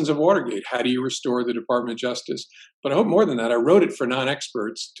the lessons of Watergate. How do you restore the Department of Justice? But I hope more than that. I wrote it for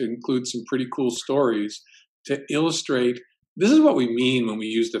non-experts to include some pretty cool stories to illustrate this is what we mean when we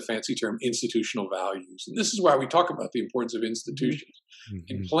use the fancy term institutional values. And this is why we talk about the importance of institutions.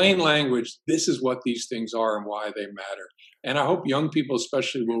 In plain language, this is what these things are and why they matter. And I hope young people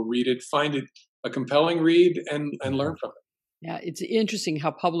especially will read it, find it a compelling read, and learn from it. Yeah, it's interesting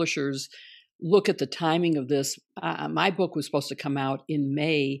how publishers look at the timing of this. My book was supposed to come out in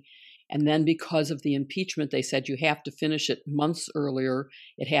May, and then because of the impeachment, they said you have to finish it months earlier.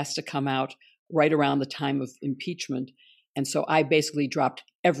 It has to come out right around the time of impeachment. And so I basically dropped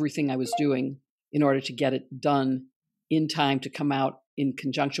everything I was doing in order to get it done in time to come out in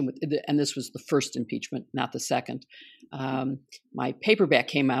conjunction with, and this was the first impeachment, not the second. My paperback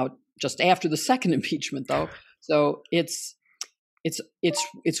came out just after the second impeachment, though. So it's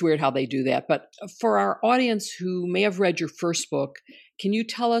weird how they do that. But for our audience who may have read your first book, can you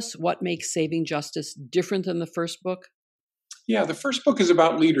tell us what makes Saving Justice different than the first book? Yeah, the first book is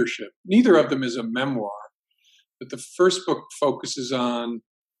about leadership. Neither of them is a memoir, but the first book focuses on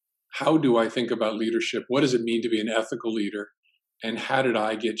how do I think about leadership? What does it mean to be an ethical leader? And how did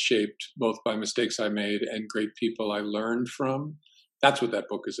I get shaped both by mistakes I made and great people I learned from? That's what that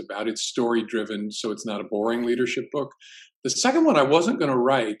book is about. It's story-driven, so it's not a boring leadership book. The second one I wasn't going to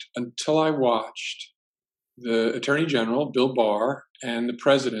write until I watched the Attorney General, Bill Barr, and the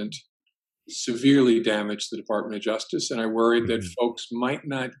President severely damage the Department of Justice. And I worried that folks might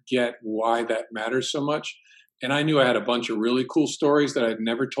not get why that matters so much. And I knew I had a bunch of really cool stories that I'd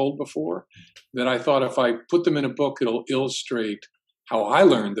never told before that I thought if I put them in a book, it'll illustrate how I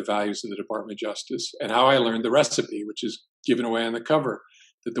learned the values of the Department of Justice and how I learned the recipe, which is given away on the cover,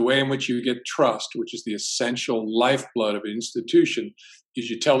 that the way in which you get trust, which is the essential lifeblood of an institution, is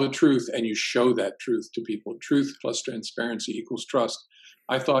you tell the truth and you show that truth to people. Truth plus transparency equals trust.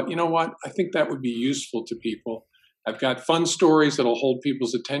 I thought, you know what? I think that would be useful to people. I've got fun stories that'll hold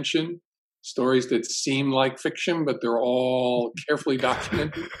people's attention, stories that seem like fiction, but they're all carefully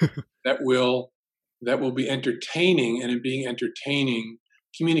documented that will be entertaining, and in being entertaining,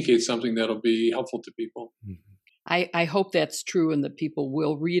 communicate something that'll be helpful to people. I hope that's true and that people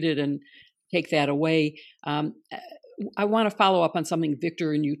will read it and take that away. I want to follow up on something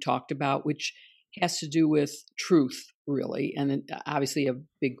Victor and you talked about, which has to do with truth, really, and obviously a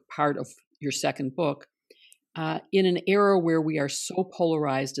big part of your second book. In an era where we are so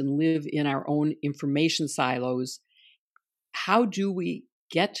polarized and live in our own information silos, how do we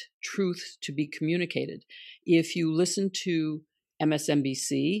get truth to be communicated? If you listen to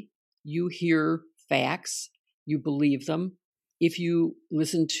MSNBC, you hear facts, you believe them. If you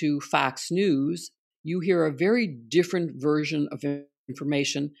listen to Fox News, you hear a very different version of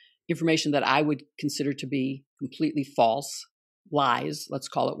information that I would consider to be completely false, lies, let's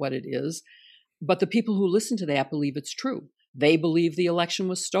call it what it is. But the people who listen to that believe it's true. They believe the election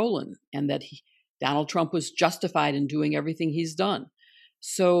was stolen and that Donald Trump was justified in doing everything he's done.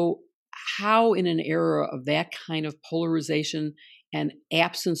 So how, in an era of that kind of polarization and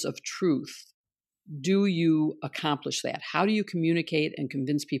absence of truth, do you accomplish that? How do you communicate and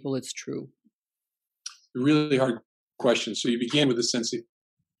convince people it's true? Really hard question. So you begin with a sense of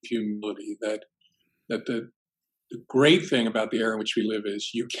humility that the great thing about the era in which we live is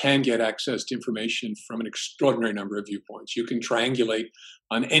you can get access to information from an extraordinary number of viewpoints. You can triangulate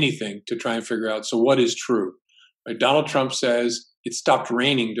on anything to try and figure out, so what is true? Right? Donald Trump says it stopped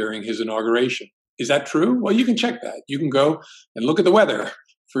raining during his inauguration. Is that true? Well, you can check that. You can go and look at the weather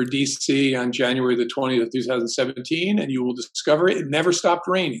for DC on January the 20th of 2017, and you will discover it never stopped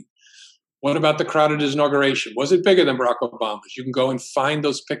raining. What about the crowd at his inauguration? Was it bigger than Barack Obama's? You can go and find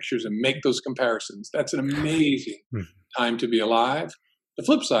those pictures and make those comparisons. That's an amazing time to be alive. The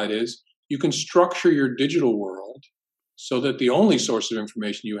flip side is you can structure your digital world so that the only source of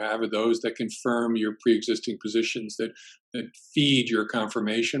information you have are those that confirm your pre-existing positions, that feed your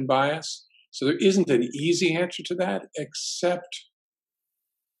confirmation bias. So there isn't an easy answer to that except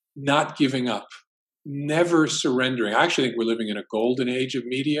not giving up never surrendering. I actually think we're living in a golden age of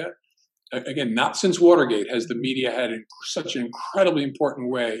media. Again, not since Watergate has the media had such an incredibly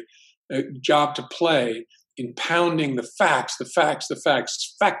important job to play in pounding the facts,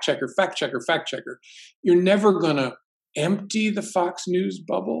 fact checker. You're never going to empty the Fox News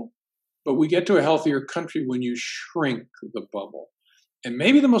bubble, but we get to a healthier country when you shrink the bubble. And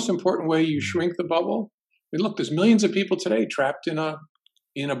maybe the most important way you shrink the bubble, I mean, look, there's millions of people today trapped in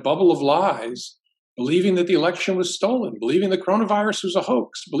a bubble of lies, believing that the election was stolen, believing the coronavirus was a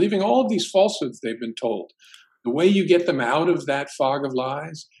hoax, believing all of these falsehoods they've been told. The way you get them out of that fog of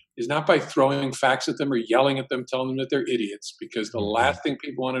lies is not by throwing facts at them or yelling at them, telling them that they're idiots, because the last thing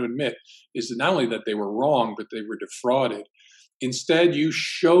people want to admit is not only that they were wrong, but they were defrauded. Instead, you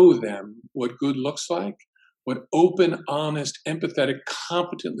show them what good looks like, what open, honest, empathetic,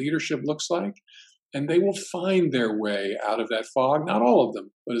 competent leadership looks like, and they will find their way out of that fog. Not all of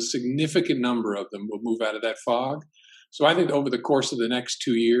them, but a significant number of them will move out of that fog. So I think over the course of the next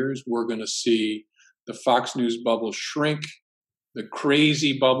 2 years, we're going to see the Fox News bubble shrink, the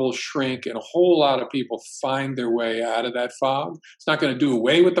crazy bubble shrink, and a whole lot of people find their way out of that fog. It's not going to do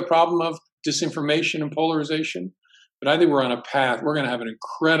away with the problem of disinformation and polarization, but I think we're on a path. We're going to have an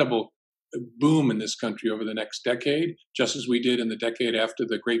incredible boom in this country over the next decade, just as we did in the decade after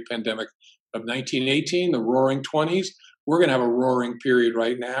the great pandemic of 1918, the roaring 20s. We're going to have a roaring period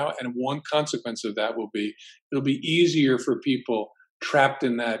right now, and one consequence of that will be it'll be easier for people trapped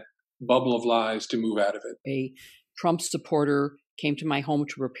in that bubble of lies to move out of it. A Trump supporter came to my home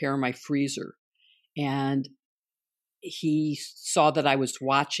to repair my freezer, and he saw that I was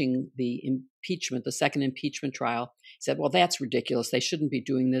watching the second impeachment trial. He said, well, that's ridiculous. They shouldn't be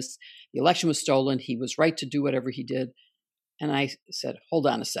doing this. The election was stolen. He was right to do whatever he did. And I said, hold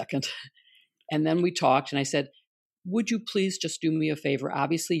on a second. And then we talked, and I said, would you please just do me a favor?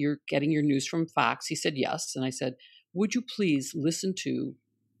 Obviously, you're getting your news from Fox. He said, yes. And I said, would you please listen to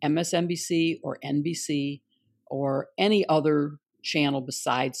MSNBC or NBC or any other channel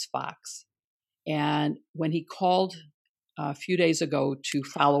besides Fox? And when he called a few days ago to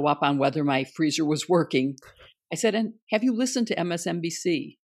follow up on whether my freezer was working, I said, and have you listened to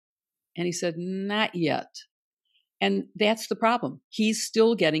MSNBC? And he said, not yet. And that's the problem. He's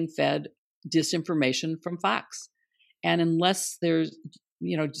still getting fed disinformation from Fox. And unless there's,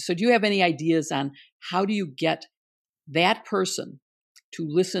 so do you have any ideas on how do you get that person to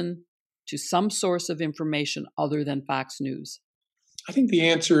listen to some source of information other than Fox News? I think the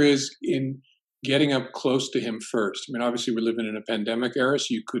answer is in getting up close to him first. I mean, obviously we're living in a pandemic era, so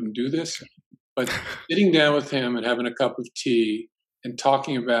you couldn't do this, but sitting down with him and having a cup of tea and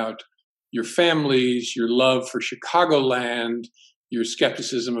talking about your families, your love for Chicagoland, your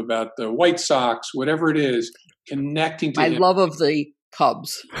skepticism about the White Sox, whatever it is, connecting to my him. love of the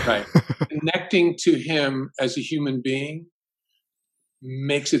Cubs. Right. Connecting to him as a human being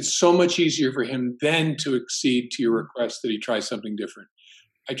makes it so much easier for him then to accede to your request that he try something different.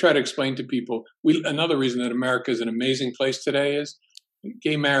 I try to explain to people, another reason that America is an amazing place today is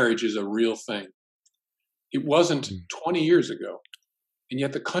gay marriage is a real thing. It wasn't 20 years ago. And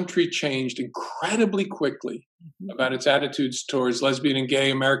yet the country changed incredibly quickly about its attitudes towards lesbian and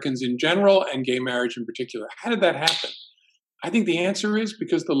gay Americans in general and gay marriage in particular. How did that happen? I think the answer is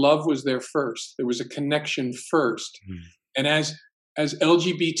because the love was there first. There was a connection first. And as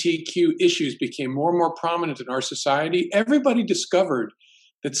LGBTQ issues became more and more prominent in our society, everybody discovered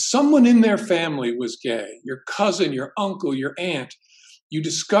that someone in their family was gay. Your cousin, your uncle, your aunt. You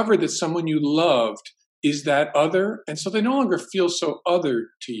discovered that someone you loved is that other, and so they no longer feel so other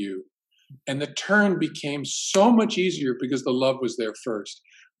to you. And the turn became so much easier because the love was there first.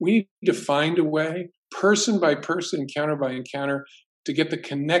 We need to find a way, person by person, encounter by encounter, to get the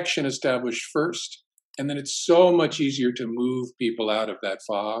connection established first. And then it's so much easier to move people out of that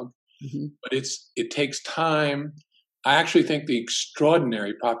fog. But it takes time. I actually think the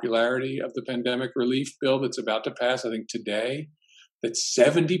extraordinary popularity of the pandemic relief bill that's about to pass, I think today, that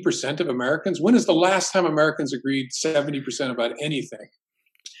 70% of Americans, when is the last time Americans agreed 70% about anything,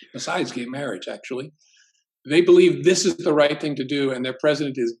 besides gay marriage, actually? They believe this is the right thing to do, and their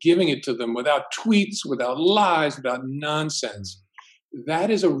president is giving it to them without tweets, without lies, without nonsense.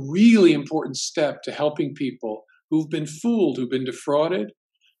 That is a really important step to helping people who've been fooled, who've been defrauded.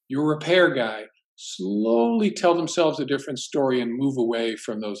 Your repair guy, slowly tell themselves a different story and move away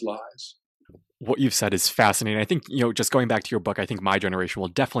from those lies. What you've said is fascinating. I think, just going back to your book, I think my generation will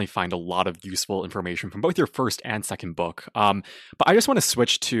definitely find a lot of useful information from both your first and second book. But I just want to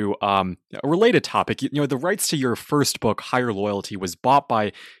switch to a related topic. The rights to your first book, Higher Loyalty, was bought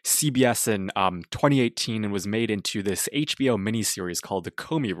by CBS in 2018 and was made into this HBO miniseries called The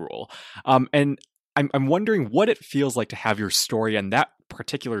Comey Rule. And I'm wondering what it feels like to have your story and that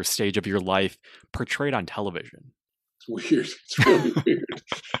particular stage of your life portrayed on television. It's weird. It's really weird.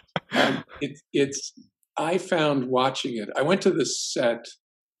 I found watching it. I went to the set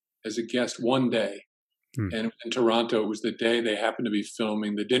as a guest one day, and in Toronto, it was the day they happened to be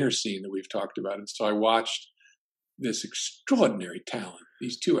filming the dinner scene that we've talked about. And so I watched this extraordinary talent,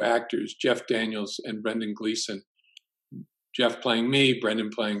 these two actors, Jeff Daniels and Brendan Gleeson, Jeff playing me, Brendan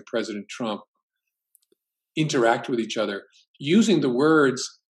playing President Trump, interact with each other using the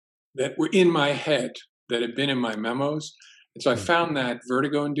words that were in my head, that had been in my memos. And so I found that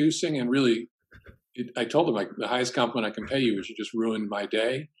vertigo-inducing, and really, I told them, the highest compliment I can pay you is you just ruined my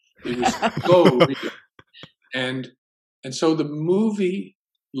day. It was so real. And so the movie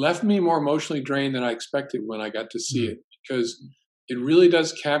left me more emotionally drained than I expected when I got to see it, because it really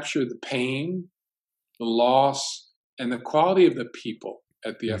does capture the pain, the loss, and the quality of the people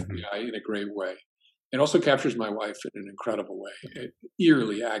at the FBI in a great way. It also captures my wife in an incredible way, an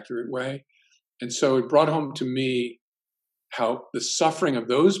eerily accurate way. And so it brought home to me how the suffering of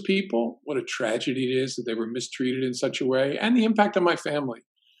those people, what a tragedy it is that they were mistreated in such a way, and the impact on my family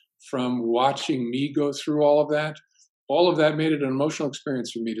from watching me go through all of that. All of that made it an emotional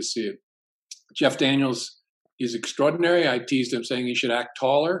experience for me to see it. Jeff Daniels is extraordinary. I teased him saying he should act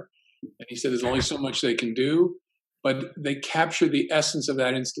taller. And he said there's only so much they can do. But they capture the essence of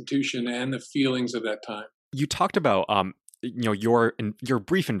that institution and the feelings of that time. You talked about your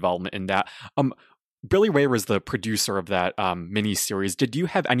brief involvement in that. Billy Ray was the producer of that miniseries. Did you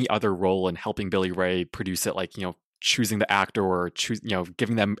have any other role in helping Billy Ray produce it, like choosing the actor or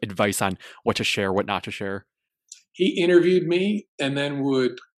giving them advice on what to share, what not to share? He interviewed me and then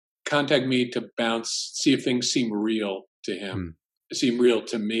would contact me to see if things seem real to him, seem real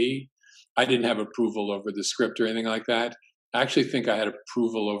to me. I didn't have approval over the script or anything like that. I actually think I had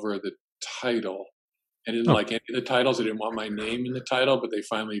approval over the title. I didn't like any of the titles. I didn't want my name in the title, but they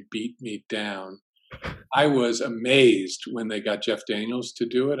finally beat me down. I was amazed when they got Jeff Daniels to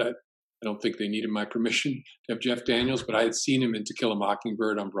do it. I don't think they needed my permission to have Jeff Daniels, but I had seen him in To Kill a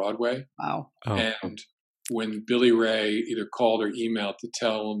Mockingbird on Broadway. Wow. And when Billy Ray either called or emailed to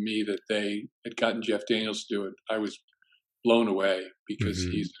tell me that they had gotten Jeff Daniels to do it, I was blown away because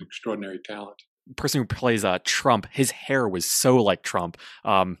he's an extraordinary talent. The person who plays Trump, his hair was so like Trump.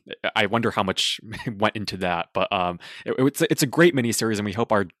 I wonder how much went into that, but it's a great miniseries, and we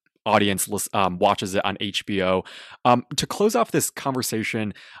hope our audience watches it on HBO. To close off this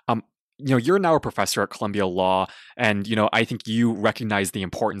conversation, you're now a professor at Columbia Law, and I think you recognize the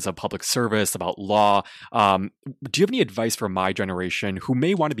importance of public service, about law. Do you have any advice for my generation who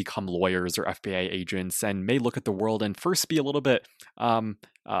may want to become lawyers or FBI agents and may look at the world and first be a little bit,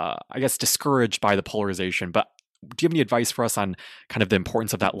 discouraged by the polarization? But do you have any advice for us on kind of the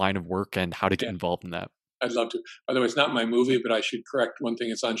importance of that line of work and how to get involved in that? I'd love to. By the way, it's not my movie, but I should correct one thing.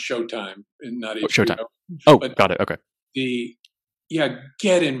 It's on Showtime and not HBO. Showtime. Oh, but got it. Okay.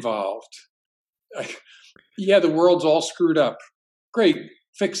 Get involved. The world's all screwed up. Great,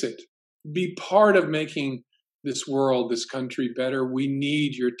 fix it. Be part of making this world, this country better. We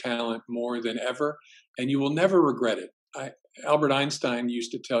need your talent more than ever, and you will never regret it. Albert Einstein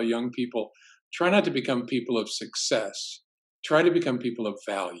used to tell young people, try not to become people of success. Try to become people of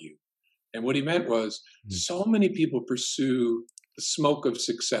value. And what he meant was, so many people pursue the smoke of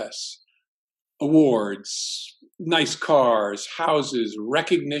success. Awards, nice cars, houses,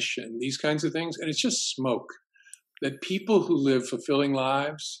 recognition, these kinds of things. And it's just smoke. That people who live fulfilling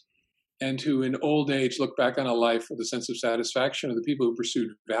lives and who in old age look back on a life with a sense of satisfaction are the people who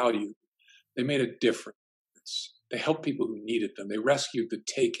pursued value. They made a difference. They helped people who needed them. They rescued the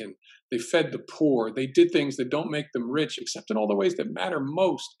taken. They fed the poor. They did things that don't make them rich, except in all the ways that matter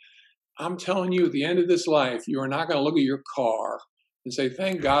most. I'm telling you, at the end of this life, you are not going to look at your car and say,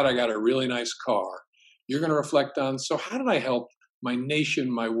 thank God I got a really nice car. You're going to reflect on, so how did I help my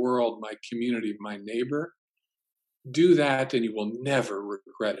nation, my world, my community, my neighbor? Do that and you will never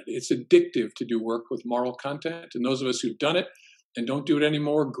regret it. It's addictive to do work with moral content. And those of us who've done it and don't do it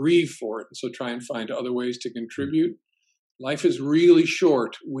anymore grieve for it. And so try and find other ways to contribute. Life is really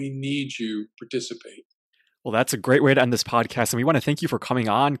short. We need you. Participate. Well, that's a great way to end this podcast. And we want to thank you for coming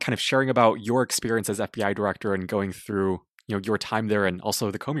on, kind of sharing about your experience as FBI director and going through your time there and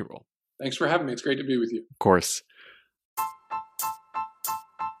also the Comey role. Thanks for having me. It's great to be with you. Of course.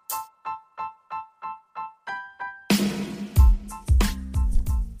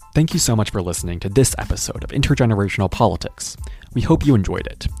 Thank you so much for listening to this episode of Intergenerational Politics. We hope you enjoyed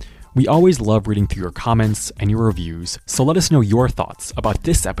it. We always love reading through your comments and your reviews, so let us know your thoughts about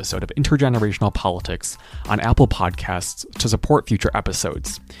this episode of Intergenerational Politics on Apple Podcasts to support future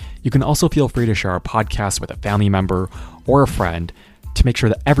episodes. You can also feel free to share our podcast with a family member or a friend to make sure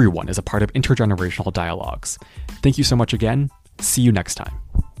that everyone is a part of intergenerational dialogues. Thank you so much again. See you next time.